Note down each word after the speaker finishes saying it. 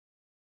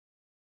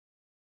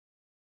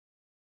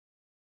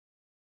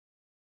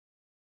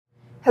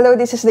Hello,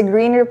 this is the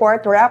Green Report,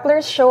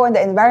 Rappler's show on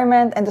the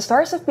environment and the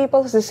stories of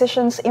people whose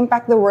decisions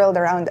impact the world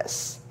around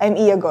us. I'm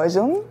Iya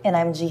Gozum. And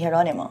I'm G.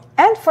 Geronimo.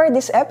 And for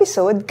this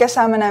episode,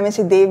 kasama namin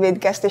si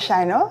David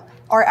Castellano,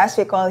 or as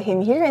we call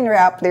him here in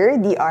Rappler,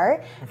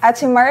 DR, at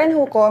si Marian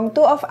Hukom,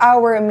 two of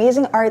our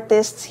amazing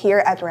artists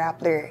here at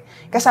Rappler.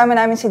 Kasama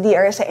namin si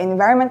DR sa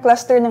Environment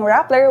Cluster ng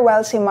Rappler,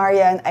 while si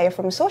Marian ay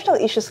from Social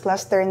Issues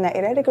Cluster na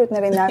i-recruit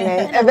na rin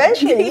namin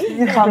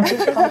eventually. Come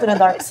to the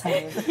dark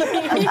side.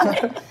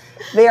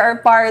 They are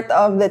part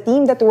of the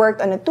team that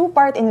worked on a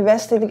two-part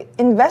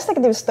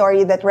investigative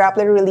story that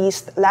Rappler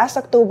released last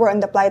October on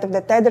the plight of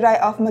the Teduray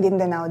of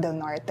Maguindanao del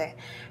Norte.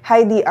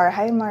 Hi DR,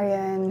 hi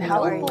Marian,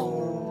 how are you?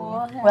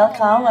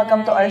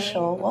 Welcome to our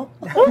show.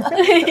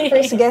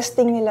 First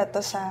guesting nila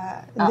to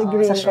sa The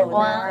Green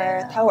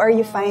Report. How are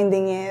you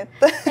finding it?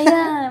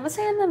 Ayan,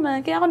 masaya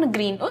naman. Kaya ako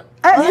nag-green. Oo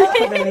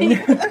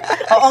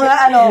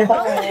nga,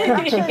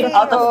 actually,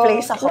 out of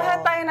place ako.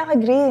 Lahat tayo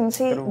naka-green.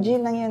 Si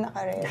Jill lang yun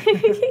naka-red.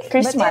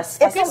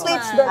 Christmas. It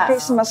completes the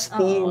Christmas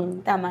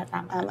theme. Tama.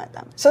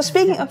 So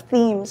speaking of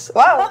themes,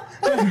 wow!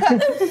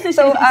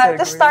 So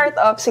to start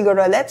off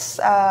siguro,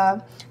 let's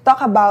talk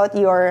about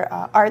your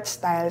art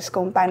styles,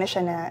 kung paano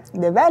siya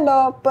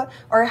na-develop,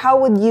 or how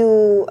would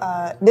you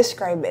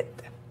describe it?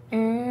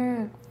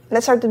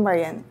 Let's start with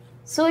Marian.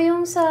 So,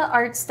 yung sa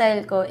art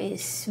style ko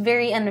is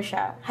very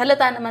siya,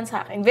 halata naman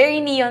sa akin, very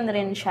neon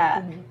rin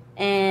siya.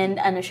 And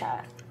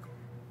siya,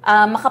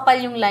 makapal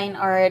yung line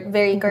art,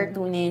 very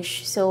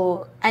cartoonish.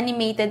 So,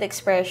 animated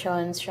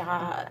expressions,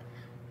 siya,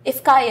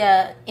 if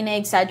kaya,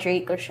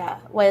 ina-exaggerate ko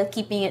siya while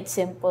keeping it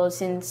simple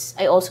since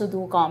I also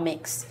do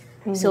comics.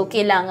 So,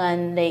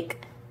 kailangan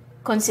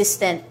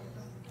consistent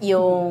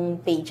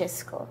yung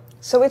pages ko.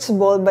 So, it's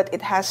bold but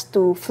it has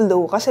to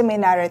flow kasi may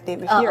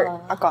narrative if you're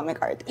a comic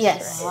artist.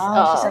 Yes. Right?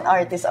 Wow, she's an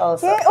artist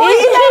also. Yeah,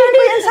 ilalan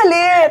ko yan sa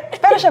lit!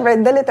 Pero syempre,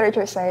 the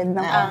literature side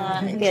ng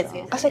Yes.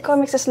 Kasi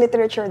comics is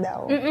literature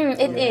daw.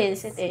 It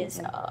is.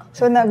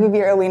 So,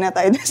 nag-veer away na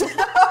tayo sa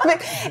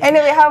topic.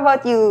 Anyway, how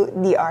about you,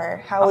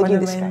 DR? How would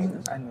you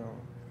describe?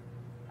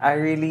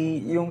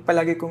 Yung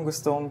palagi kong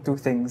gustong two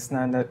things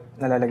na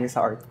nalalagay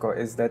sa art ko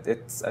is that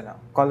it's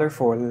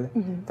colorful,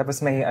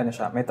 tapos may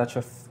may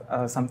touch of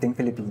something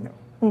Filipino.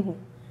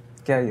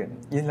 Kaya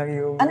yun lang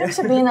yung... Ano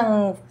sabihin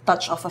ng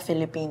touch of a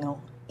Filipino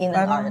in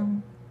an art?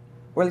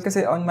 Well,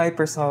 kasi on my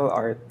personal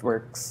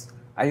artworks,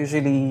 I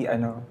usually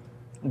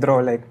draw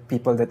like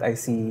people that I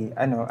see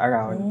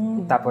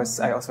around.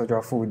 Tapos I also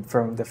draw food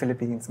from the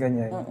Philippines,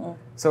 ganyan.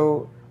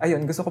 So,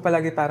 ayun, gusto ko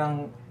palagi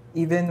parang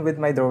even with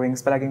my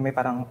drawings, palaging may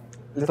parang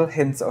little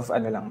hints of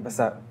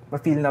basta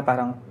ma-feel na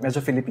parang medyo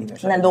Filipino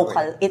siya. Na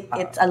local.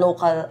 It's a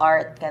local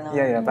art, gano'n.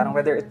 Yeah. Parang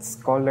whether it's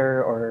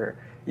color or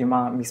yung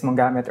mga mismong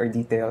gamit or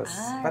details.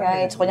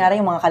 Right. So, kunyari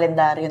yung mga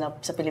kalendaryo na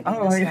sa Pilipinas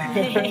na.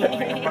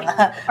 Yung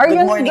mga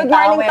Good Morning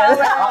Towel.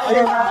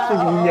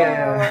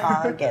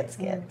 Yeah. Gets.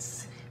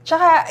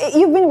 Tsaka,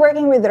 you've been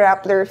working with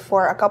Rappler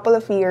for a couple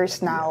of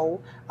years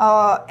now.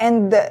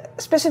 And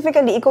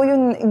specifically, ikaw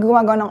yung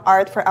gumagawa ng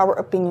art for our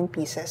opinion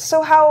pieces.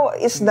 So how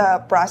is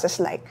the process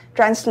like?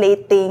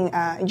 Translating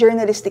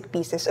journalistic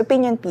pieces,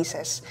 opinion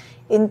pieces,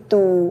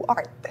 into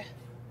art?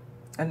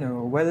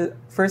 Well,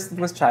 first it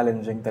was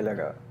challenging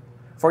talaga.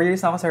 4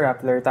 years na ako sa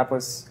Rappler,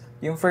 tapos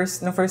yung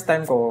first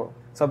time ko,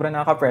 sobrang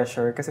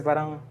nakaka-pressure kasi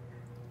parang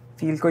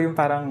feel ko yung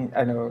parang,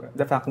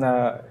 the fact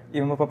na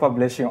yung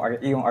mapapublish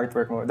yung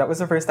artwork mo. That was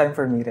the first time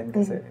for me rin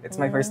kasi.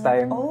 It's my first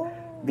time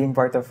being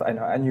part of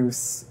a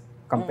news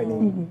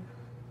company.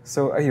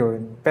 So,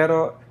 ayun.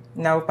 Pero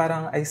now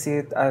parang I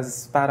see it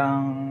as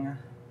parang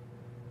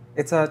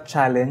it's a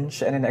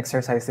challenge and an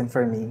exercise din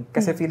for me.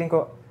 Kasi feeling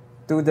ko,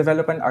 to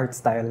develop an art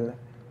style,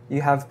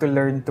 you have to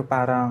learn to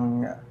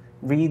parang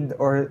read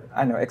or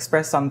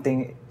express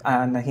something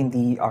na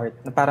hindi art.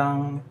 Na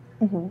parang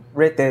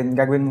written,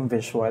 gagawin mong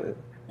visual.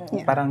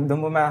 Yeah. Parang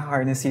doon mo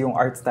ma-harness yung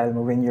art style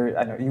mo when you're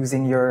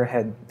using your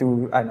head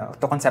to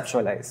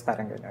conceptualize,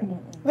 parang gano'n.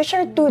 Which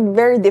are two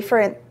very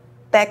different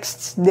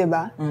texts, 'di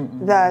ba?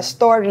 The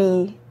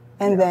story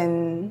and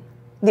then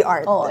the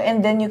art. Oh,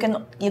 and then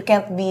you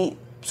can't be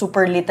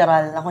super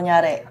literal na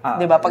kunyari,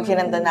 'di ba? Pag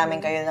sinendan namin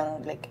kayo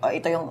ng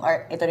ito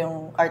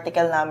yung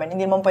article namin,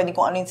 hindi mo pwede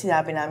kung ano yung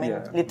sinabi namin.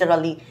 Yeah.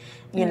 Literally,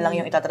 yun lang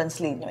yung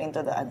itatranslate nyo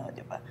into the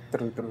 'di ba?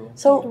 True.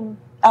 So,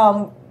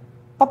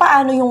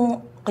 papaano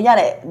yung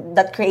kunyari,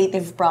 that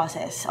creative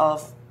process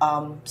of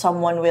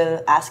someone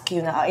will ask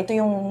you na ito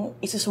yung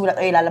isusulat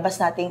o ilalabas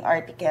nating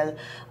article,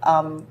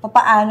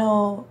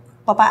 papaano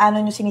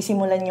nyo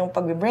sinisimulan yung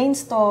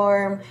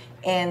pag-brainstorm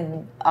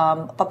and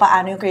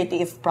papaano yung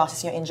creative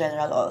process nyo in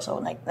general also,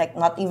 like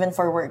not even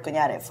for work,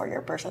 kunyari for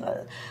your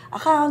personal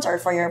accounts or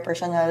for your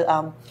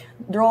personal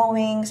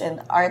drawings and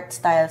art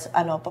styles,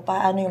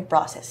 papaano yung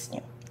process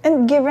nyo?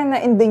 And given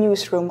na in the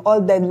newsroom, all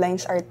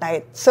deadlines are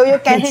tight. So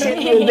you can't sit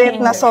with it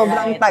na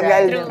sobrang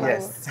tagal. Right.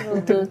 Yes.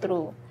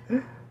 True.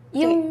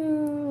 Yung,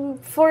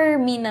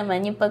 for me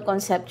naman, yung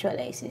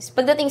pag-conceptualize is,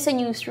 pagdating sa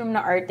newsroom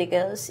na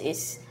articles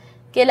is,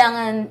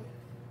 kailangan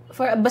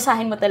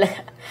basahin mo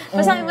talaga.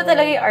 Basahin mo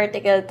talaga yung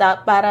article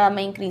para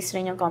ma-increase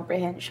rin yung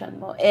comprehension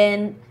mo.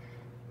 And,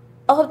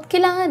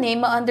 kailangan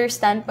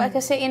ma-understand pa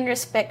kasi in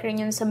respect rin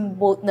yun sa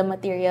both the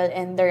material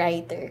and the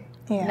writer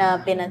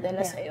na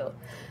pinadala sa'yo.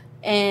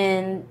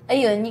 And,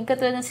 ayun, yung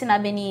katulad ng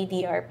sinabi ni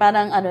DR,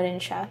 parang rin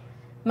siya,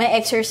 may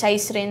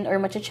exercise rin or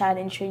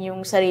matcha-challenge yun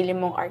yung sarili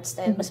mong art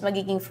style. Mas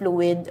magiging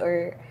fluid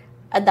or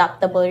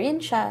adaptable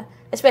rin siya.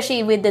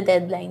 Especially with the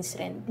deadlines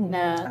rin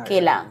na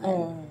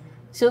kailangan.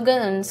 So,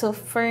 ganun. So,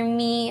 for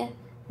me,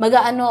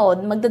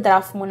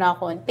 magda-draft muna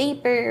ako on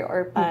paper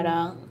or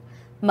parang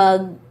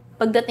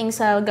pagdating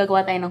sa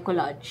gagawa tayo ng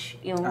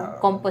collage, yung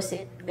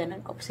composite,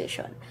 ganun,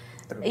 composition.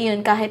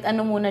 Ayun, kahit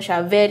muna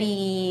siya,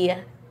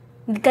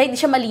 kahit di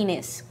siya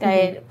malinis,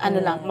 kahit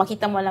lang,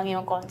 makita mo lang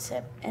yung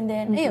concept. And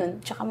then,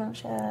 ayun, tsaka mo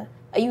siya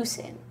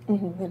ayusin.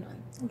 Ganun.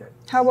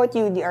 How about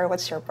you, DR?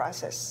 What's your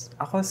process?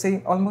 Ako,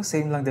 almost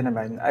same lang din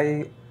naman.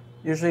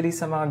 Usually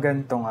sa mga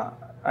ganito nga,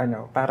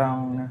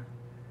 parang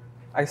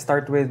I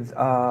start with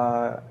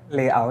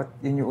layout.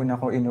 Yun yung una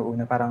kong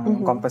inuuna. Parang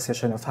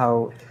composition of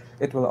how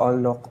it will all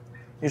look.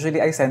 Usually,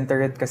 I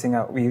center it kasi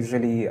nga we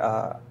usually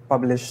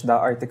publish the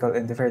article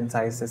in different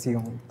sizes.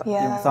 Yung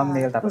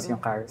thumbnail, tapos yung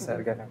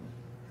carousel, ganun.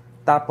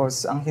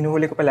 Tapos, ang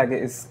hinuhuli ko palagi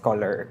is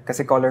color.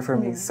 Kasi color for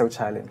me is so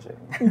challenging.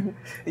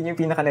 Yun yung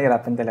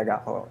pinaka-nahirapan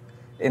talaga ako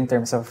in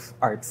terms of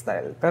art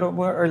style. Pero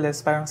more or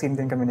less, parang same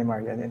din kami ni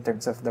Marian in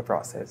terms of the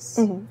process.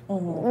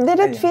 Did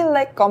it feel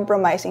like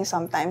compromising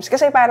sometimes?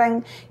 Kasi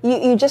parang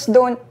you just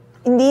don't,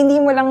 hindi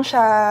mo lang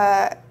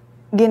siya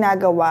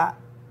ginagawa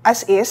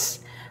as is.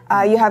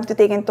 You have to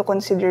take into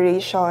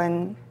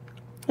consideration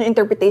yung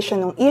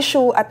interpretation ng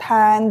issue at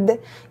hand,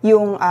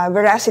 yung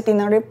veracity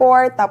ng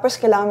report, tapos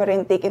kailangan mo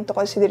rin take into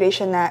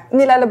consideration na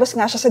nilalabas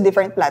nga siya sa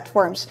different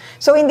platforms.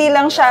 So, hindi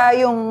lang siya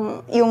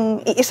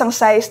yung isang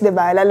size, di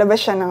ba?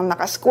 Lalabas siya ng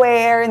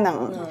naka-square,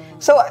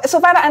 So,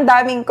 para ang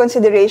daming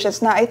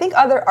considerations na I think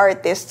other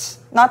artists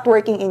not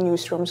working in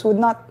newsrooms would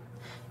not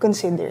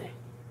consider.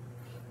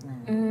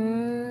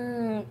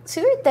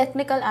 Siguro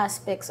technical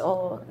aspects,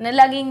 na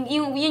laging,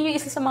 yun yung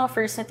isa sa mga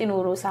first na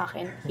tinuro sa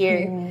akin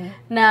here,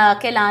 na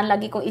kailangan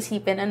lagi kong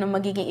isipin ano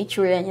magiging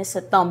itsura niya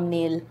sa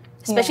thumbnail,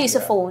 especially sa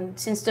phone,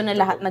 since to na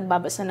lahat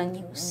nagbabasa ng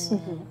news.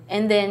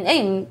 And then,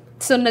 ayun,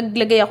 so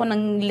naglagay ako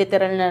ng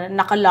literal na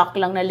nakalock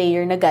lang na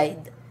layer na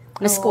guide,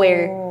 na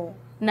square,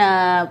 na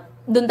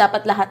doon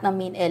dapat lahat ng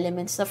main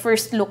elements, na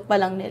first look pa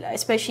lang nila,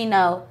 especially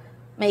now,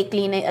 may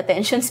clean na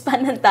attention span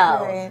ng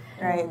tao.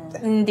 Right.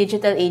 In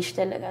digital age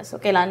talaga.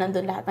 So, kailangan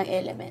nandun lahat ng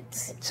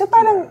elements. So,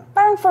 parang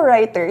for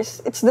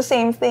writers, it's the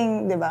same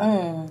thing, di ba?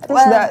 At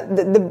least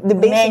the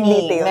basic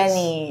details.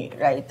 Many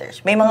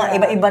writers. May mga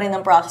iba-iba rin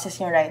ng processes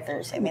yung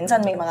writers.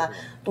 Minsan may mga,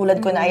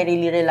 tulad ko na I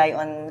really rely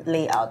on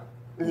layout,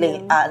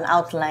 an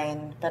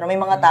outline. Pero may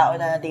mga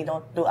tao na they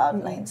don't do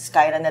outlines.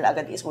 Kaya na nila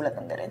agad isulat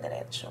ng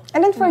dire-diretso.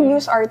 And then for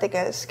news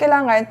articles,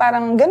 kailangan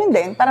parang ganun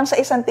din. Parang sa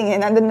isang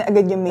tingin, nandun na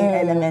agad yung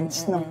main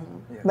elements ng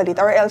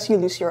balita, or else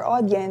you lose your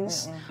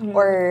audience,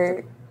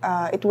 or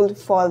it will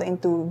fall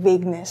into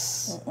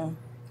vagueness.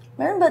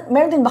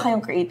 Meron din ba kayong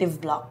creative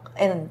block?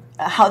 And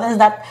how does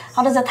that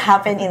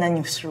happen in a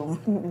newsroom?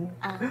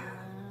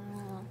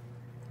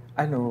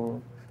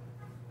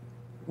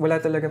 Wala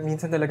talaga,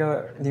 minsan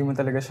talaga, hindi mo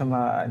talaga siya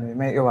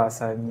may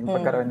iwasan yung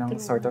pagkaroon ng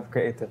sort of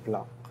creative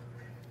block.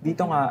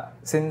 Dito nga,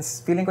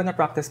 since feeling ko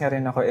na-practice nga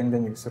rin ako in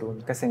the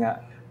newsroom, kasi nga,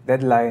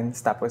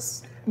 deadlines,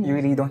 tapos you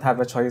really don't have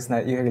a choice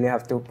na you really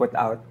have to put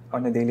out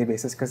on a daily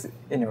basis because,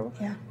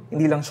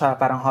 hindi lang siya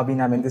parang hobby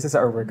namin, this is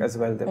our work as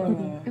well, diba?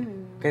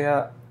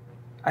 Kaya,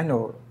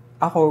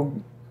 ako,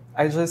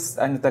 I just,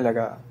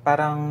 talaga,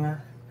 parang,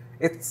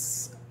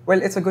 it's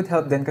a good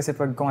help din kasi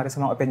pag kung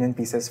sa mga opinion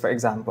pieces, for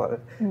example,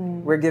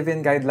 we're given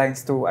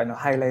guidelines to,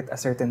 highlight a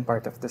certain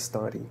part of the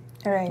story.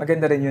 Right.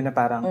 Maganda rin yun na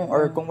parang,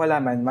 or kung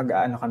wala man,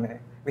 kami,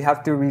 we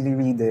have to really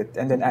read it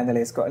and then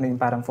analyze ko ano yung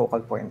parang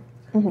focal point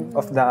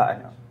of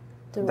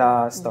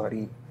the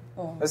story.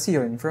 Tapos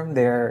yun, from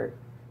there,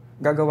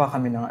 gagawa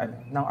kami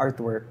ng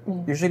artwork.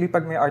 Usually,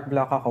 pag may art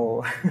block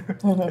ako,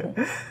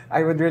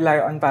 I would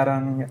rely on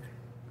parang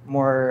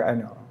more,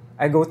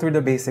 I go through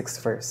the basics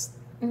first.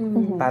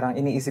 Parang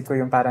iniisip ko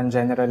yung parang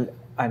general,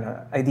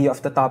 idea of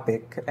the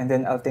topic, and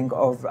then I'll think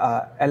of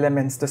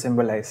elements to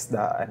symbolize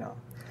the,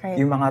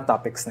 yung mga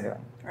topics na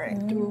yun. Right.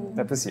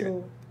 Tapos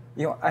yun.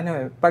 Yung,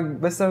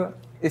 basta,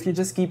 if you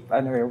just keep,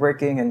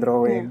 working and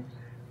drawing,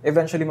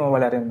 eventually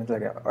mawala rin naman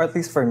talaga. Or at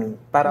least for me.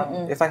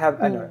 Parang, if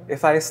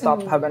I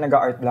stop habang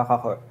nag-art block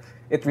ako,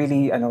 it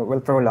really,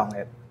 will prolong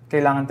it.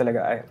 Kailangan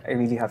talaga, I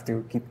really have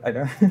to keep,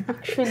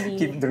 Actually,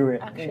 keep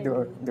doing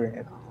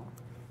it.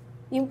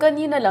 Yung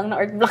kanina lang na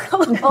art block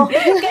ako.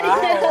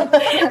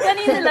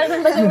 Kanina lang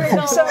nung nag-work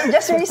ako. So,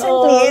 just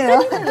recently,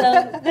 Kanina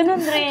lang.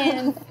 Ganun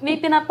rin.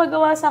 May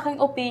pinapagawa sa aking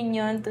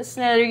opinion,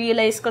 tapos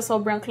na-realize ko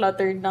sobrang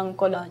cluttered ng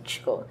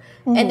collage ko.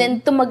 And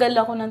then, tumagal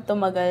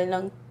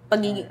ng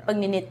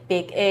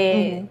pag-nitpick,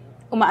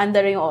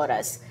 umaandar yung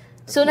oras.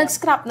 So,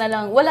 nag-scrap na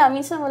lang.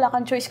 Minsan wala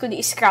kang choice kundi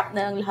i-scrap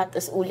na lang lahat,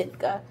 tas ulit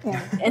ka.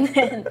 Yeah. And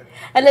then,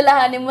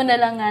 alalahanin mo na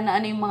lang nga na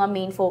ano yung mga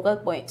main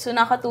focal point. So,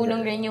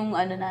 nakatulong rin yung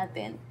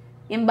natin.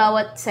 Yung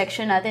bawat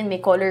section natin,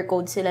 may color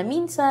code sila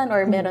minsan,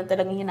 or meron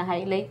talagang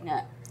hina-highlight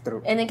nga.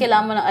 True. And then,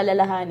 kailangan mo nang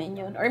alalahanin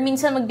yun. Or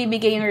minsan,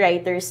 magbibigay yung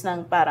writers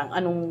ng parang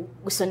anong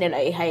gusto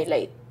nila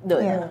i-highlight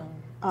doon.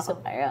 Yeah. So,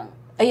 parang,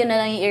 ayun na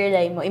lang yung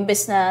i-rely mo.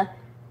 Imbes na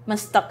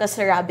mas stuck ka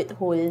sa rabbit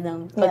hole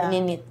ng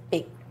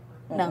pag-nitpick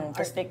ng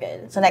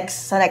article. So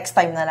next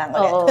time na lang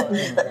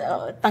ulit.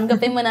 Oo.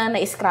 Tanggapin mo na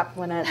na-scrap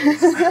mo na.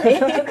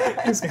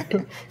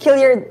 Kill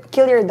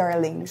your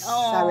darlings,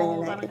 sabi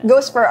nila. It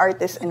goes for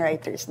artists and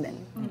writers din.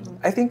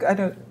 I think,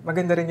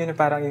 maganda rin yun na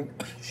parang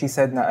she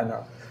said na,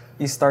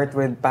 you start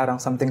with parang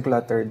something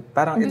cluttered.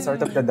 Parang it's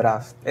sort of the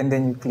draft, and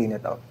then you clean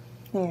it up.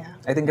 Yeah.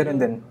 I think ganun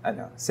din,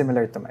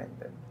 similar to mine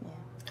din.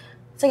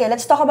 So yeah,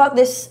 let's talk about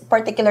this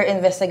particular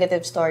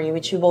investigative story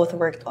which you both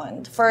worked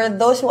on. For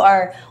those who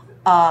are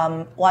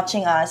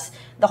watching us,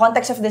 the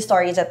context of this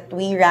story is that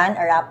we ran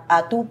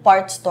a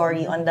two-part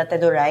story on the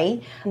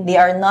Teduray. They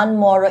are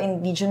non-Moro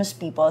indigenous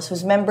peoples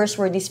whose members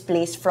were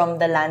displaced from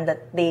the land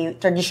that they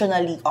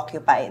traditionally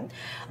occupied,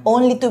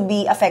 only to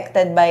be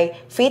affected by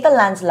fatal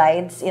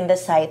landslides in the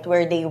site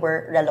where they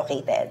were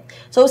relocated.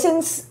 So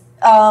since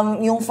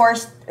yung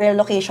forced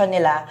relocation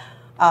nila,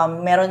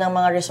 meron ng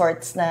mga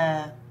resorts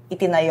na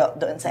itinayo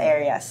doon sa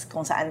areas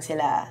kung saan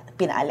sila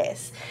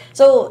pinaalis.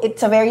 So, it's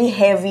a very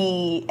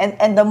heavy,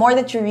 and the more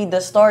that you read the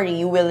story,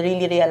 you will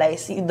really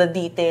realize the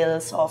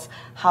details of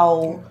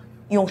how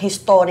yung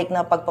historic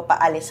na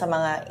pagpapaalis sa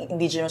mga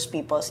indigenous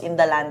peoples in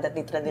the land that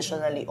they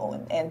traditionally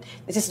own. And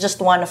this is just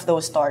one of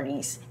those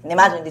stories. And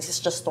imagine, this is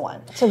just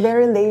one. It's a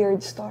very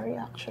layered story,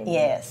 actually.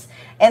 Yes.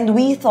 And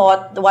we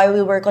thought, while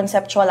we were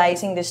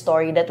conceptualizing this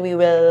story, that we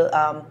will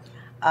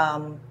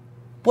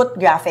put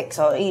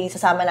graphics. So,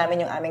 isasama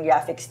namin yung aming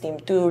graphics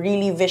team to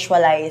really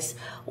visualize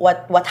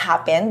what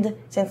happened,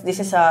 since this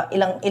is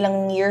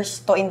ilang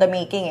years to in the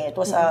making. It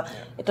was a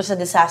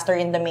disaster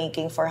in the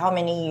making for how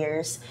many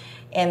years?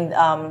 And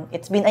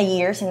it's been a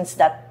year since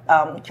that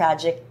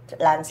tragic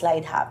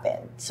landslide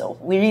happened. So,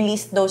 we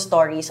released those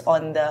stories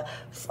on the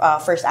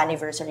first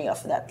anniversary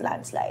of that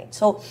landslide.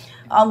 So,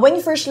 when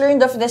you first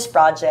learned of this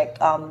project,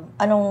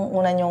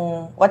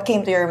 what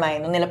came to your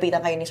mind nung nilapitan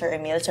kayo ni Sir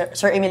Emil?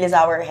 Sir Emil is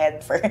our head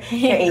for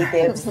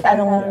creatives.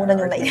 Anong una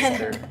nyo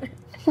naisip?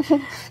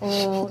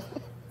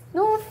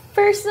 No,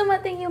 first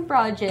dumating yung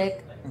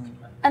project,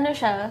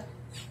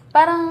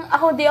 parang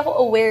di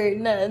ako aware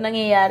na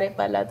nangyayari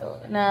pala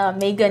to, na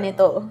may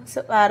ganito.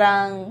 So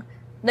parang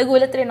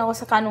nagulat rin ako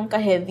sa kanong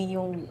ka-heavy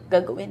yung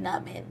gagawin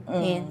namin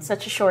in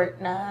such a short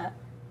na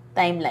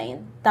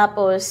timeline.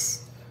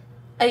 Tapos,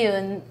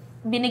 ayun,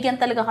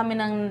 binigyan talaga kami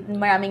ng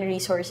maraming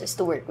resources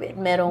to work with.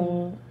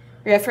 Merong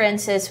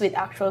references with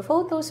actual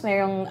photos,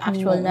 merong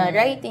actual na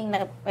writing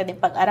na pwedeng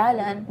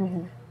pag-aralan.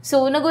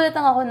 So, nagulat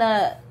lang ako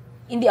na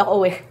hindi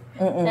ako aware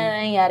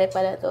na nangyayari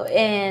pala to.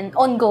 And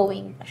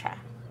ongoing pa siya.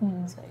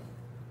 So,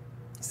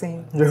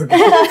 same. Joke.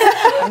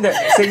 Hindi,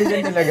 same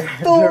din talaga.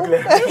 Joke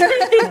lang.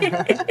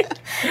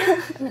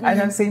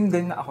 Same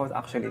din ako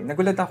actually.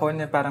 Nagulat ako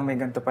na parang may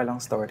ganito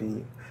palang story.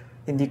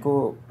 Hindi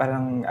ko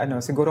parang,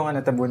 siguro nga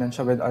natabunan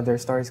siya with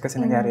other stories kasi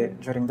nangyari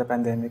during the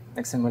pandemic.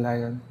 Nagsimula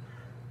yun.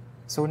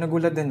 So,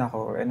 nagulat din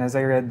ako. And as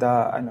I read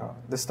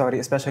the story,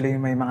 especially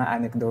may mga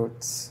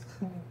anecdotes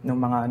ng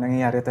mga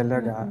nangyayari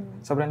talaga,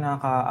 sobrang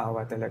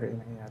nakakaawa talaga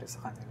yung nangyayari sa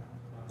kanila.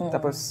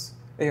 Tapos,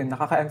 ayun,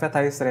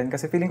 nakaka-empathize rin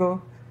kasi feeling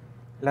ko,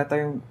 lahat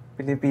tayong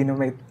Pilipino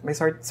may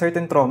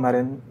certain trauma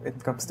rin when it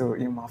comes to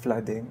yung mga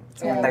flooding,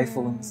 mga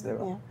typhoons, di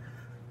ba? Yeah.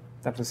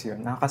 Tapos yun,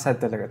 nakakasad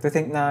talaga. To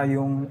think na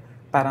yung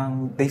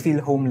parang they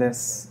feel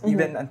homeless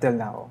even until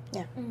now.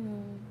 Yeah.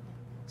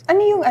 Ano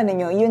yung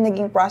yung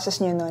naging process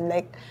nyo nun?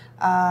 Like,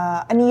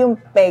 ano yung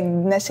peg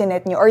na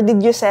sinet nyo? Or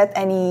did you set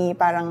any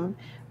parang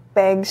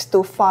pegs to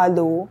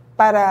follow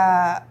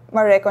para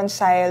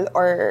ma-reconcile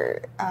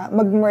or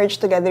mag-merge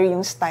together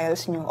yung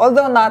styles nyo?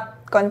 Although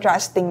not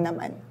contrasting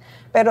naman.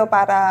 Pero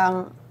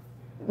parang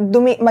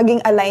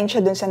maging align siya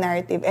dun sa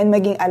narrative and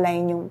maging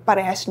align yung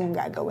parehas niyong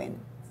gagawin.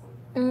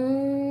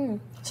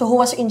 So who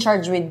was in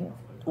charge with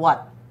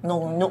what?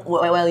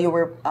 While you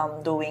were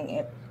doing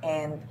it,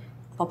 and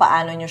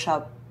paano niyo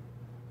siya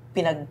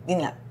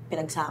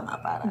pinagsama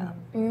para?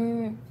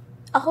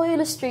 Ako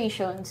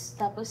illustrations,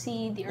 tapos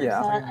si Dear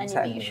sa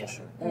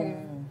animation.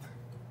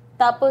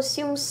 Tapos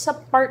yung sa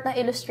part na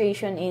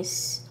illustration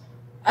is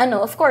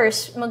of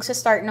course,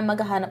 magsa-start na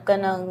maghahanap ka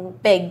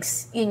ng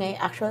pegs. Yun nga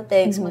yung actual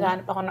pegs.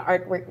 Maghahanap ako ng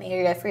artwork na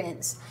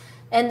i-reference.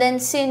 And then,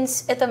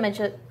 since ito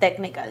medyo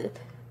technical,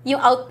 yung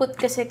output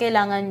kasi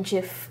kailangan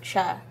GIF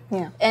siya.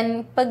 Yeah.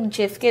 And pag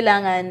GIF,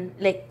 kailangan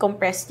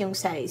compressed yung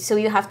size. So,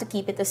 you have to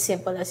keep it as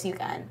simple as you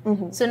can.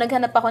 So,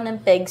 naghanap ako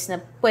ng pegs na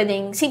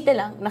pwedeng simple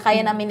lang, na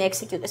kaya namin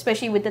execute,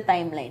 especially with the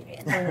timeline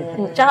rin.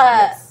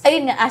 Tsaka,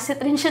 ayun nga,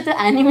 asset rin siya to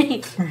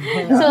animate.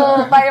 So,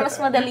 para mas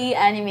madali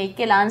animate,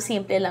 kailangan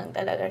simple lang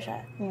talaga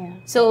siya. Yeah.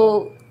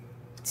 So,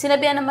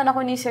 sinabihan naman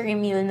ako ni Sir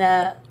Emil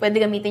na pwede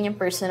gamitin yung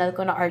personal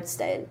ko na art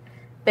style.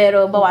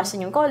 Pero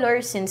bawasan yung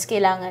colors since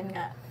kailangan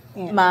nga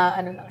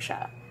ano lang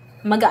siya,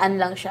 magaan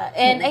lang siya.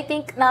 And I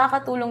think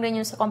nakakatulong rin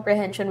yung sa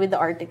comprehension with the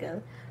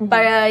article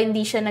para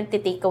hindi siya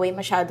nagtitake away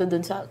masyado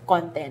dun sa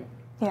content.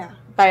 Yeah.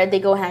 Para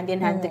they go hand in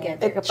hand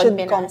together. It should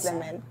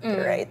complement,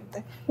 right?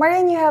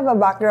 Marian, you have a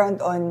background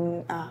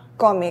on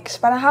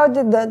comics. Parang how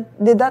did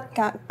that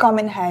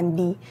come in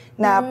handy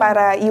na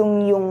para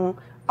yung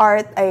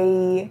art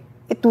ay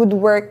it would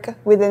work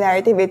with the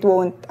narrative. It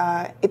won't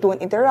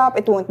interrupt.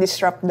 It won't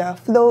disrupt the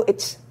flow.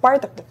 It's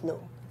part of the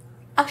flow.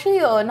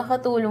 Actually,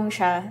 nakatulong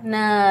siya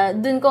na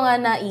dun ko nga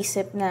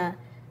naisip na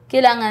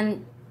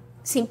kailangan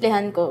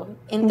simplihan ko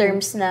in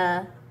terms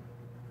na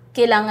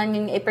kailangan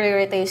yung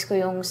i-prioritize ko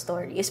yung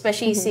story.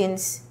 Especially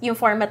since yung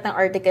format ng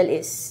article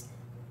is,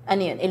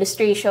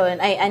 illustration,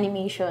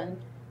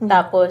 animation,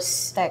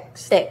 tapos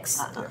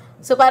text.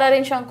 So, para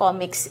rin siyang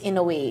comics in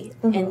a way.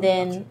 And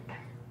then,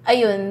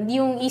 ayun,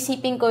 yung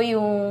isipin ko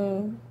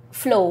yung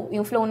flow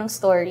ng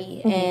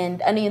story. And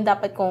ano yung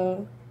dapat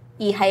kong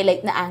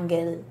i-highlight na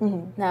angle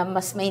na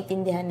mas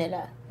maintindihan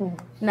nila.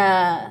 Na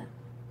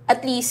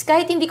at least,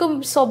 kahit hindi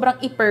ko sobrang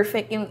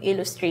i-perfect yung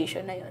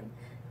illustration na yun,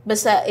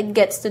 basta it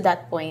gets to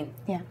that point.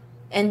 Yeah.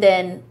 And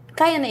then,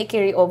 kaya na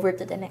i-carry over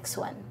to the next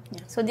one.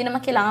 Yeah. So, di naman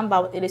kailangan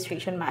bawat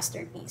illustration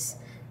masterpiece.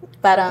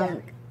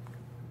 Parang,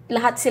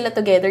 lahat sila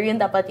together, yun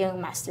dapat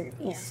yung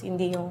masterpiece.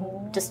 Hindi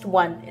yung just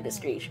one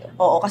illustration.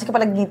 Oo, kasi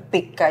kapag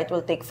nag-pick ka, it will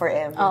take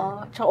forever.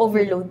 Oo, tsaka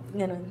overload,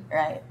 ganun.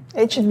 Right.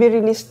 It should be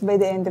released by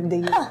the end of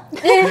the year.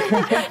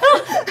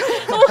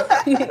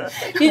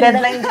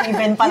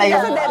 Deadline-driven pala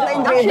yun.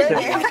 Deadline-driven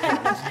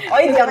O,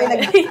 hindi ako yung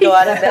nag-gawa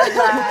ng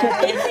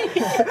deadline.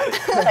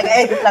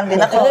 Nag-edit lang din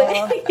ako.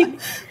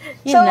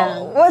 Yun So,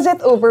 lang. was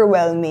it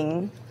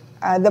overwhelming,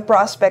 the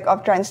prospect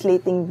of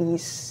translating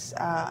these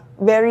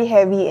very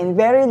heavy and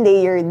very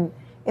layered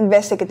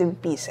investigative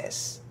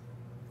pieces?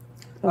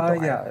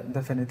 Yeah,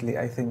 definitely.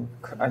 I think,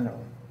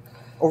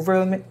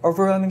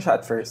 overwhelming siya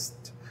at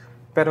first.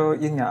 Pero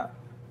yun nga,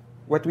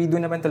 what we do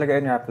naman talaga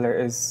in Rappler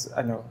is,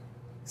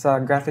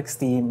 sa graphics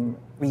team,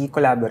 we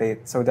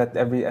collaborate so that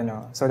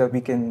so that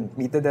we can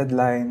meet the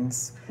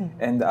deadlines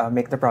and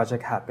make the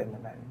project happen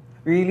naman.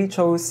 We really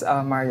chose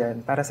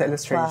Marian para sa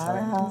illustrations.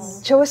 Wow.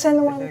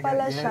 Chosen one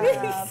pala siya.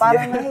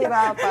 Parang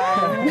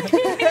nahirapan.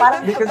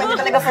 Parang pwede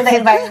talaga for the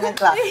environment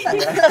class.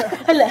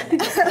 Hala.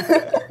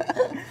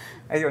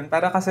 Ayun,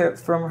 para kasi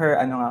from her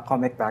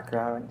comic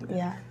background.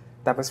 Yeah.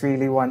 Tapos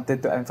really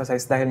wanted to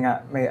emphasize dahil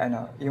nga may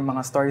yung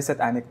mga stories at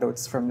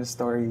anecdotes from the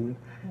story.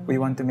 We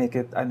want to make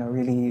it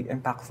really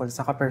impactful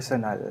saka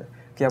personal.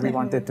 Kaya we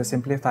wanted to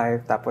simplify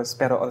tapos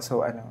pero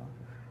also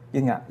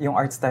yun nga, yung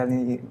art style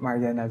ni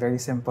Marian na very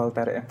simple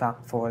pero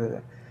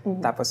impactful.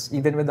 Tapos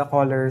even with the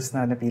colors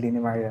na napili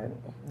ni Marian,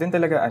 din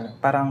talaga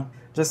parang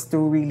just to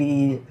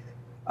really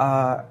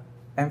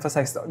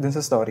emphasize dun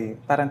sa story,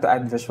 parang to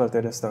add visual to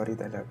the story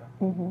talaga.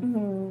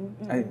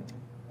 Ayun.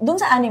 Doon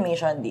sa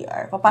animation,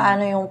 DR,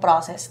 paano yung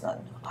process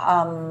nun?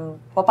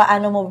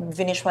 Paano mo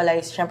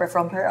visualize, syempre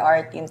from her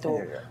art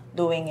into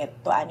doing it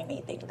to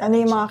animating? Ano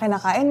yung mga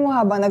kinakain mo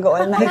habang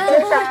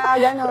nag-all-nighter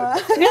ka, gano'n?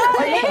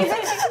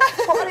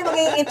 Kung ano yung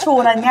magiging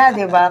itsura niya,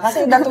 di ba?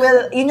 Kasi that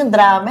will, yun yung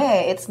drama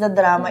eh. It's the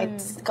drama.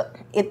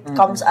 It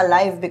comes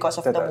alive because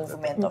of the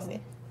movement of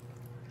it.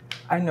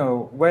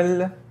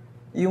 Well,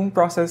 yung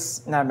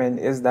process namin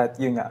is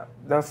that, yun nga,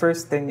 the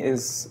first thing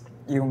is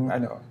yung,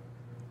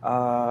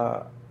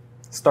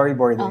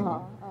 storyboarding.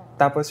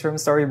 Tapos from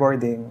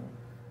storyboarding,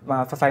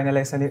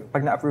 ma-finalize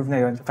pag na-approve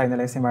na yun,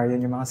 finalize ni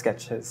Marian yung mga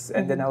sketches.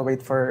 And then I'll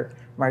wait for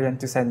Marian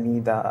to send me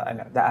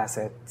the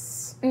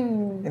assets.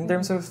 In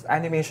terms of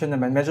animation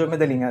naman, medyo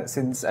madali nga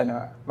since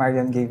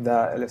Marian gave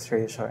the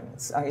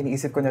illustrations. Ang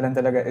iniisip ko na lang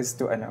talaga is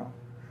to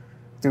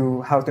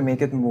how to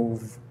make it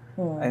move.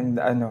 And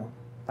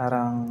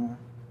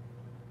parang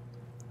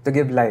to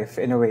give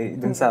life in a way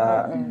dun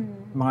sa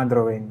mga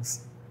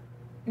drawings.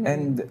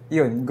 And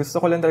yun, gusto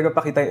ko lang talaga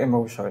pakita yung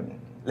emotion.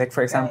 Like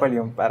for example,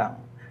 yung parang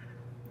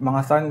mga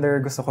thunder,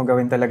 gusto ko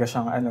gawin talaga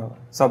siyang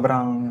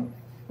sobrang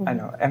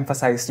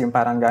emphasize yung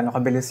parang gaano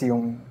kabilis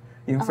yung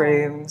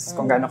frames,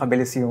 kung gaano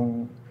kabilis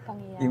yung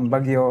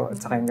bagyo,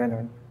 at saka yung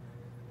ganun.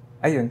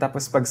 Ayun,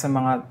 tapos pag sa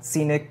mga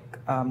scenic,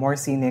 more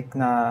scenic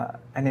na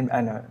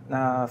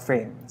na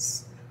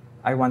frames,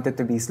 I wanted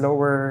to be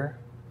slower.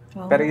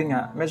 Pero yun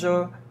nga,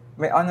 medyo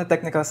may on the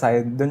technical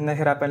side, dun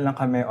nahirapan lang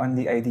kami on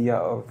the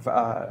idea of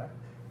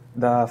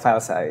the file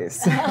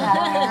size.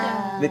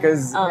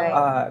 Because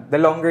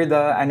the longer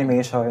the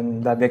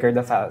animation, the bigger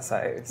the file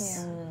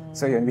size.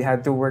 So yun, we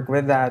had to work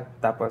with that.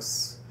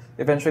 Tapos,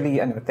 eventually,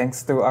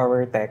 thanks to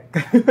our tech,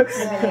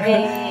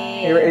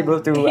 we were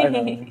able to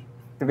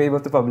be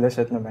able to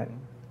publish it naman.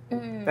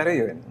 Pero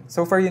yun,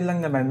 so far yun lang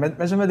naman.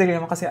 Medyo madali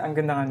naman kasi ang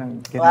ganda nga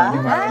ng ginawa ni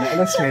Marian na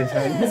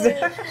illustrations.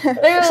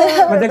 Pero,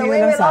 madali na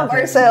lang sa akin.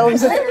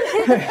 Ourselves.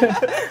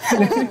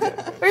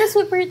 Pero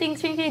super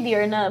thanks rin kay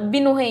Dear na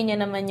binuhay niya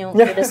naman yung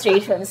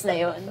illustrations na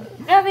yun.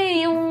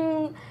 Grabe,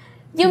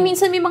 yung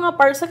minsan may mga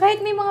parts,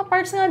 kahit may mga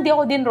parts na di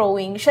ako din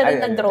drawing, siya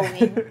rin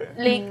nag-drawing.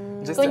 Like,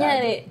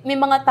 kunyari, may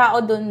mga tao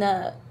doon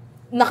na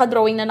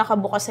nakadrawing na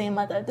nakabukas sa yung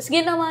mata. Tapos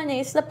ginawa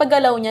niya is,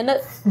 napagalaw niya, na,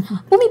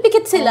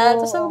 pumipikit sila.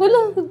 Tapos sabi ko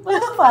lang,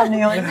 Paano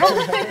yun?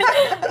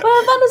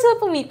 paano sila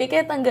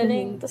pumipikit? Ang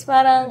galing. Tapos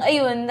parang,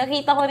 ayun,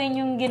 nakita ko rin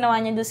yung ginawa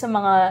niya doon sa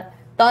mga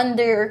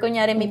thunder or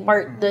kunyari may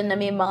part doon na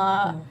may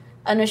mga,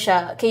 ano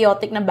siya,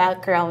 chaotic na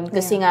background.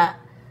 Kasi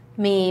nga,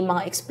 may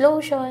mga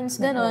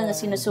explosions, gano'n, na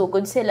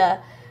sinusugod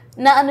sila.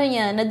 Na ano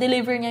niya,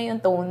 na-deliver niya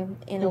yung tone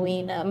in a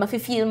way na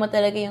mafe-feel mo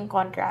talaga yung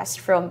contrast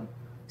from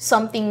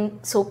something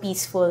so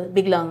peaceful,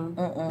 biglang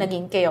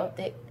naging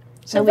chaotic.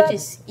 So which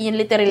is, yun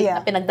literally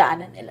na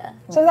pinagdaanan nila.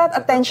 So that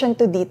attention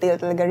to detail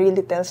talaga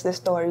really tells the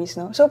stories,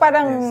 no? So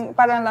parang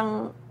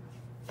lang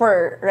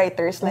for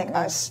writers like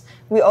us,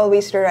 we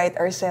always rewrite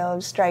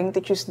ourselves, trying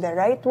to choose the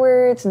right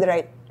words, the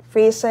right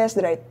phrases,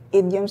 the right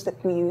idioms that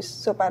we use.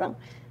 So parang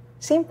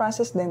same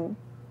process din.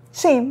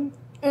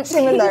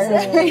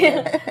 Similar.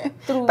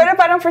 True. Pero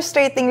parang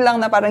frustrating lang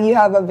na parang you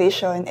have a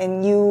vision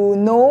and you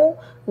know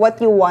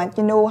what you want,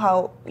 you know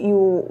how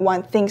you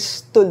want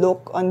things to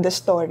look on the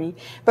story.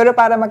 Pero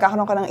para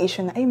magkakaroon ka ng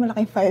issue na, ay,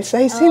 malaking file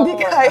size, hindi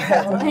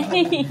kaya.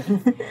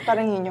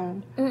 Parang yun yung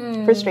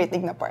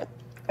frustrating na part.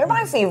 Ano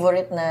ba yung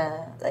favorite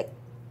na, like,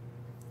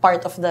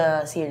 part of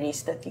the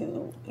series that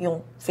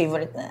yung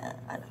favorite na,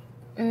 ano?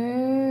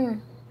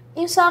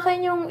 Yung sa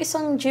akin yung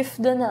isang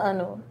GIF doon na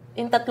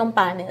yung 3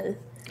 panel.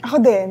 Ako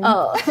din.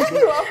 Oo.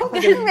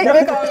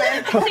 May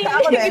comment.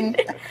 Ako din.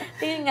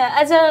 Yun nga,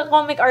 as a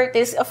comic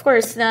artist, of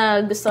course,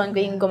 na gustuhan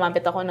ko yung gumamit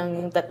ako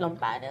ng 3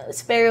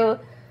 panels. Pero,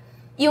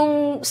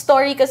 yung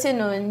story kasi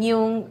nun,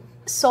 yung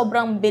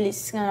sobrang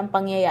bilis nga ng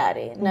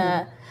pangyayari,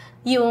 na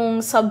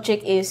yung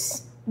subject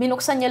is,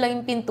 binuksan niya lang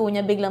yung pinto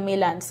niya, biglang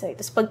may landslide.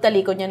 Tapos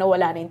pagtalikod niya,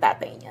 nawala na yung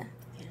tatay niya.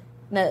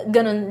 Na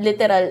ganun,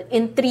 literal,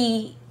 in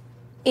three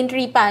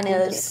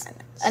panels,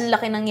 ang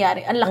laki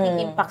nangyari, ang laking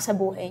impact sa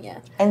buhay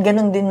niya. And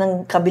ganun din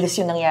ng kabilis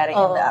yung nangyari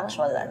in the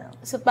actual,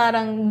 So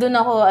parang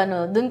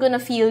doon ko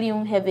na-feel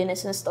yung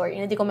heaviness ng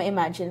story. Hindi ko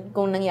ma-imagine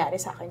kung nangyari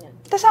sa akin yun.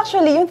 Tapos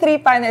actually, yung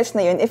 3 panels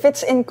na yun, if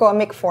it's in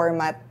comic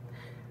format,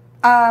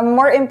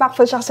 more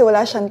impactful siya kasi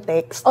wala siyang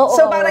text.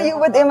 So parang you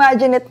would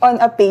imagine it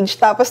on a page,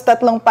 tapos 3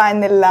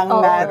 panel lang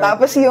na.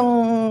 Tapos yung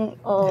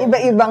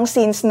iba-ibang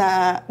scenes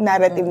na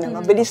narrative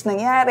na mabilis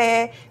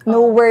nangyari,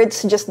 no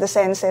words, just the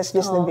senses,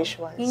 just the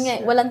visuals. Yun nga,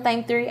 walang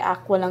time to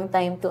react, walang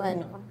time to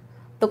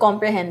to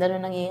comprehend ano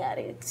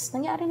nangyayari. Tapos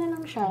nangyari na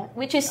lang siya.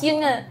 Which is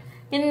yun nga,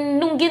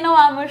 nung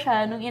ginawa mo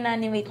siya, nung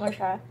inanimate mo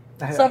siya,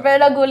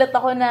 sobrang nagulat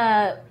ako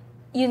na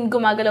yun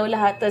gumagalaw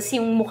lahat, tapos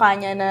yung mukha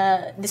niya na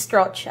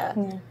distraught siya.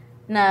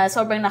 Na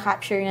sobrang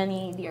na-capture niya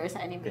ni DR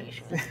sa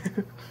animation.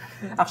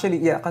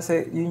 Actually,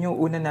 kasi yun yung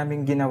una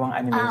naming ginawang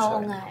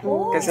animation.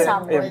 Kasi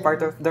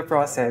part of the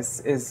process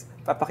is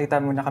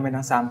papakita muna kami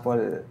ng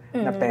sample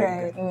na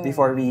peg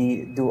before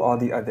we do all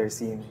the other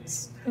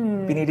scenes.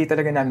 Pinili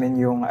talaga namin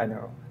yung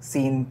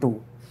scene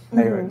 2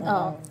 na yun.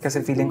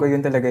 Kasi feeling ko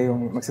yun talaga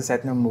yung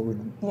magsaset ng mood.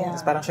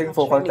 Tapos parang siya yung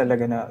focal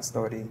talaga na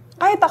story.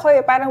 Kahit ako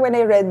parang when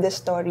I read the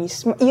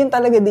stories, yun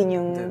talaga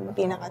din yung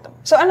pinaka-to.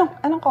 So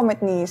anong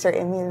comment ni Sir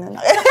Emil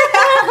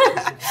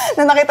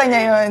na nakita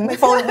niya yun?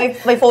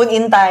 May phone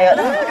in tayo.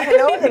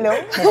 Hello?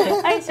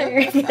 Ay, sir.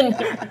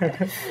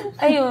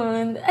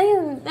 Ayun.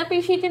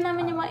 Appreciate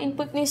namin yung mga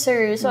input ni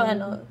sir. So,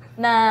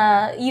 na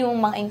yung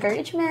mga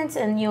encouragements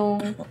and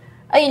yung,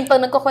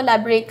 pag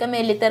nagko-collaborate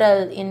kami,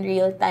 literal, in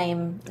real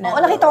time.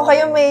 Nakita ko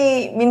kayo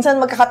minsan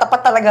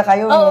magkakatapat talaga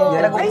kayo.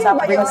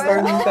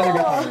 Brainstorming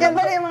talaga. Yan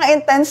ba yung mga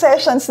intense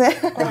sessions na?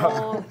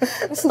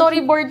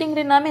 Storyboarding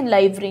rin namin,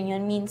 live rin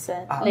yun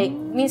minsan. Like,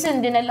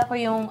 minsan dinala ko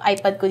yung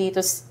iPad ko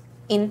dito,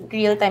 in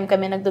real time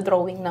kami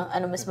nagdo-drawing ng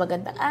mas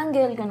magandang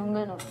angle, ganun.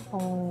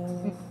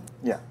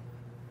 Yeah.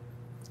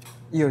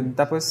 Yun.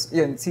 Tapos,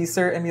 si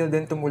Sir Emil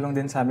din tumulong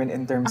din sa amin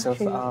in terms of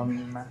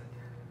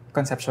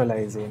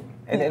conceptualizing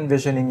and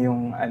envisioning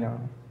yung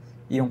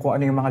kung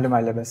ano yung mga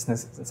lumalabas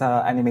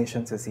sa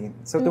animation sa scene.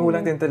 So,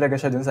 tumulong din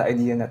talaga siya dun sa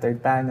idea na 3rd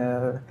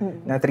panel,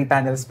 na 3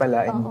 panels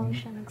pala.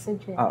 Siya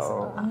nag-suggest.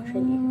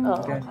 Actually.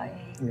 Okay.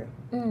 Yeah.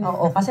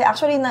 Oo, kasi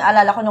actually,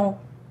 naalala ko nung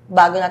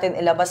bago natin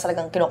ilabas,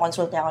 talagang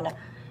kinoconsult niya ako na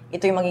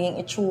ito yung magiging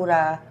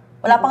itsura.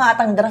 Wala pa nga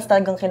atang draft,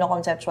 talagang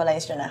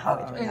kinoconceptualize nyo na how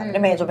it will happen.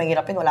 Medyo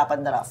mahirap yun, wala pa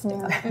draft.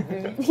 Diba?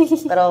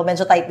 Pero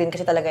medyo tight din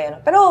kasi talaga yun.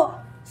 Pero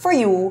for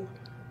you,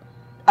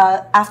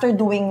 after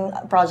doing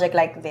a project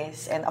like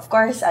this, and of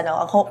course, ang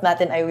hope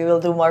natin ay we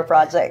will do more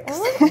projects.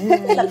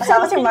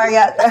 Kasama si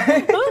Maria.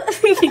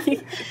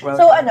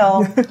 So,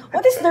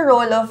 what is the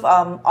role of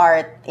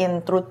art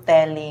in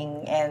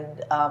truth-telling and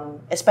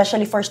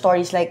especially for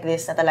stories like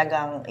this na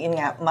talagang, yun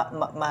nga,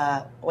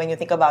 when you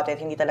think about it,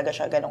 hindi talaga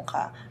siya ganun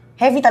ka.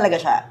 Heavy talaga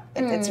siya.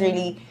 It's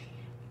really,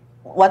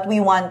 what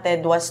we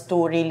wanted was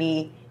to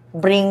really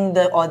bring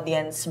the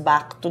audience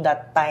back to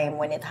that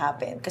time when it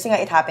happened. Kasi nga,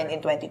 it happened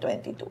in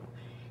 2022.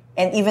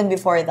 And even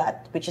before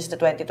that, which is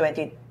the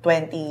 2020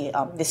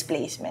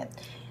 displacement.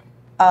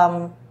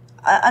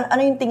 Ano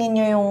yung tingin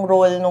nyo yung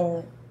role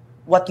nung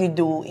what you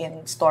do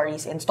in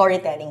stories, in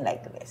storytelling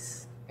like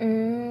this?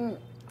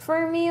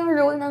 For me, yung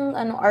role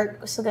ng art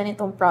ko sa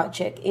ganitong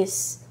project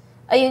is,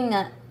 ayun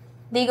nga,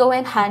 they go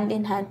hand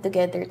in hand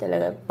together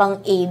talaga,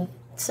 pang aid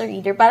sa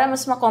reader para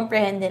mas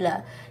ma-comprehend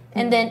nila.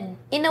 And then,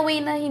 in a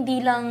way na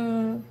hindi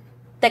lang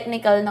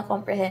technical na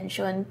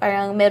comprehension,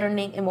 parang meron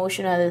ng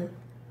emotional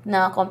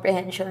na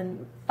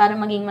comprehension para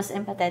maging mas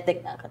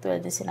empathetic na,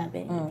 katulad ng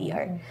sinabi ni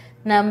DR,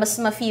 na mas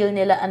ma-feel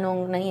nila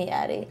anong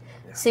nangyayari.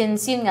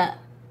 Since, yun nga,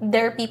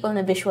 there are people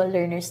na visual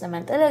learners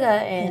naman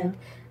talaga, and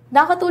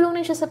nakakatulong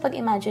din siya sa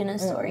pag-imagine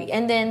ng story.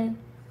 And then,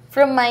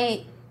 from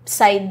my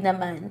side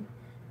naman,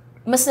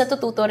 mas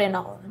natututo rin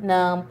ako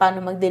ng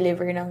paano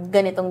mag-deliver ng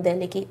ganitong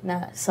delicate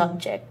na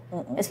subject.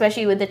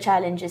 Especially with the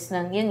challenges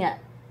ng, yun nga,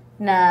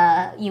 na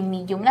yung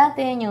medium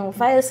natin, yung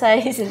file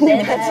size, yung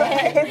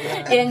deadline,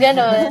 yung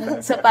gano'n.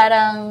 So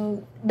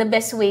parang the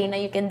best way na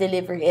you can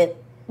deliver it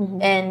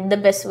and the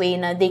best way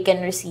na they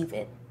can receive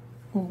it.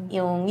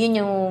 Yun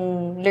yung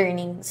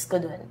learnings ko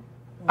dun.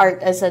 Art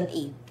as an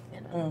aid.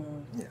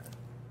 Yeah.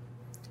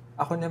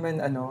 Ako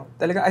naman,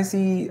 talaga I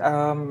see,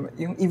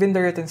 yung even the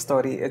written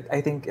story,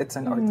 I think it's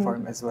an art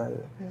form as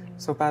well.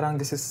 So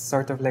parang this is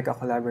sort of like a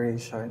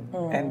collaboration.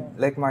 And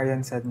like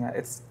Marian said nga,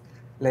 it's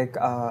like,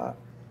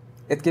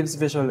 it gives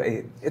visual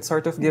aid. It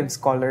sort of gives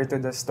color to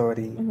the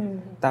story.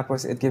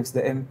 Tapos it gives the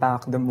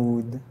impact, the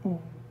mood.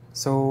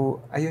 So,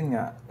 ayun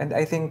nga. And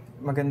I think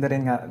maganda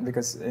rin nga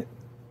because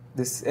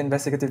this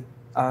investigative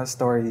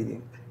story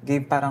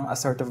gave parang a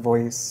sort of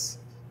voice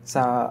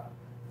sa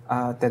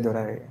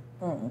Teduray.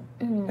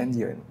 And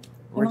yun.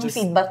 Yung mga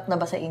feedback na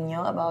ba sa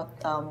inyo about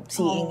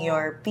seeing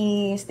your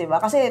piece, di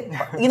ba? Kasi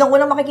yun ang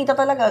unang makikita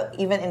talaga,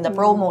 even in the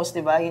promos,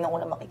 di ba? Yun ang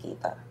unang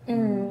makikita.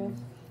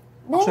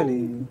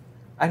 Actually,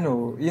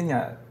 yun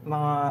nga,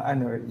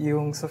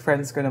 yung sa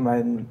friends ko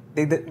naman,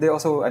 they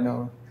also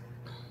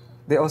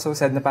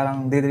said na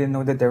parang they didn't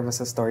know that there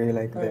was a story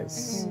like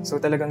this. So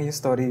talagang yung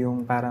story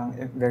yung parang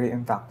very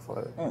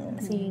impactful.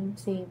 Same.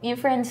 Yung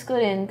friends ko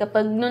rin,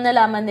 kapag nung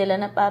nalaman nila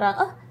na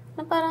parang,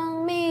 na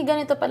parang may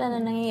ganito pala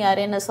na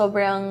nangyayari na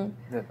sobrang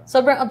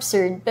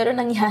absurd, pero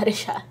nangyari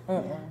siya.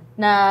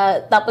 Na,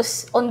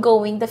 tapos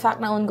ongoing, the fact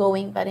na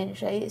ongoing pa rin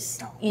siya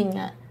is, yun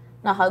nga,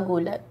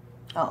 nakagulat.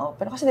 Oo.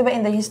 Pero kasi diba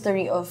in the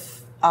history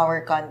of our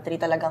country,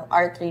 talagang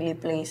art really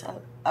plays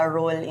a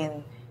role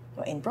in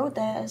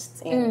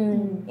protests,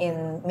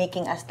 in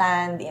making a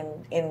stand, in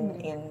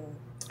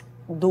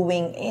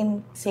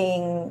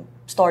saying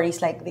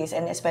stories like this,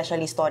 and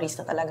especially stories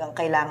na talagang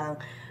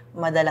kailangang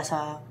madala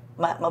sa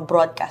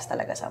ma-broadcast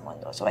talaga sa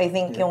mundo. So I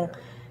think yung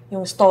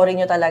story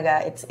nyo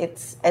talaga,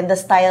 it's and the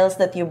styles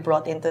that you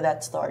brought into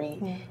that story,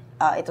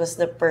 it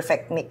was the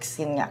perfect mix.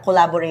 Yun nga,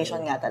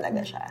 collaboration nga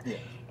talaga siya.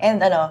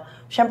 And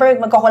syempre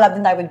magko-collab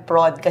din tayo with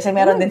prod kasi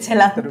meron din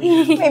sila,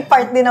 may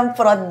part din ng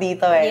prod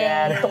dito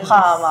Yes. To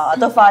come,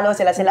 to follow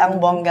sila ang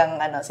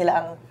bonggang,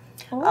 sila ang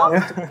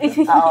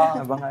Abangan.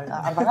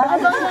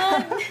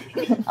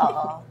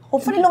 Oo.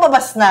 Hopefully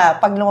lumabas na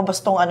pag lumabas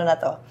tong na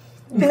to.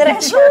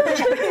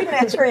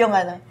 Pinressure yung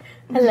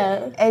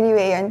Hello.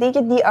 Anyway, thank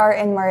you DR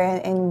and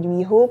Marian, and we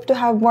hope to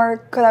have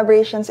more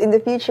collaborations in the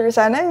future.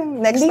 Sana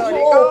yung next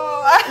story ko.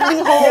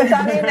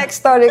 Sana yung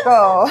next story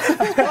ko.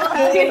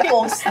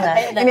 In-post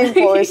na.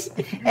 In-post.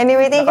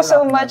 Anyway, thank you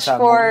so much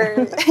for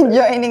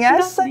joining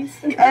us.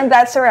 And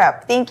that's a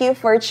wrap. Thank you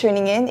for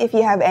tuning in. If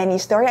you have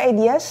any story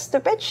ideas to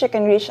pitch, you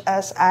can reach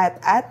us at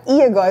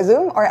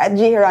Iagozum or at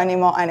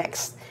Geronimo on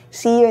X.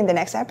 See you in the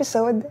next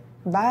episode.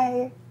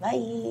 Bye.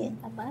 Bye.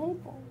 Bye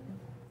po.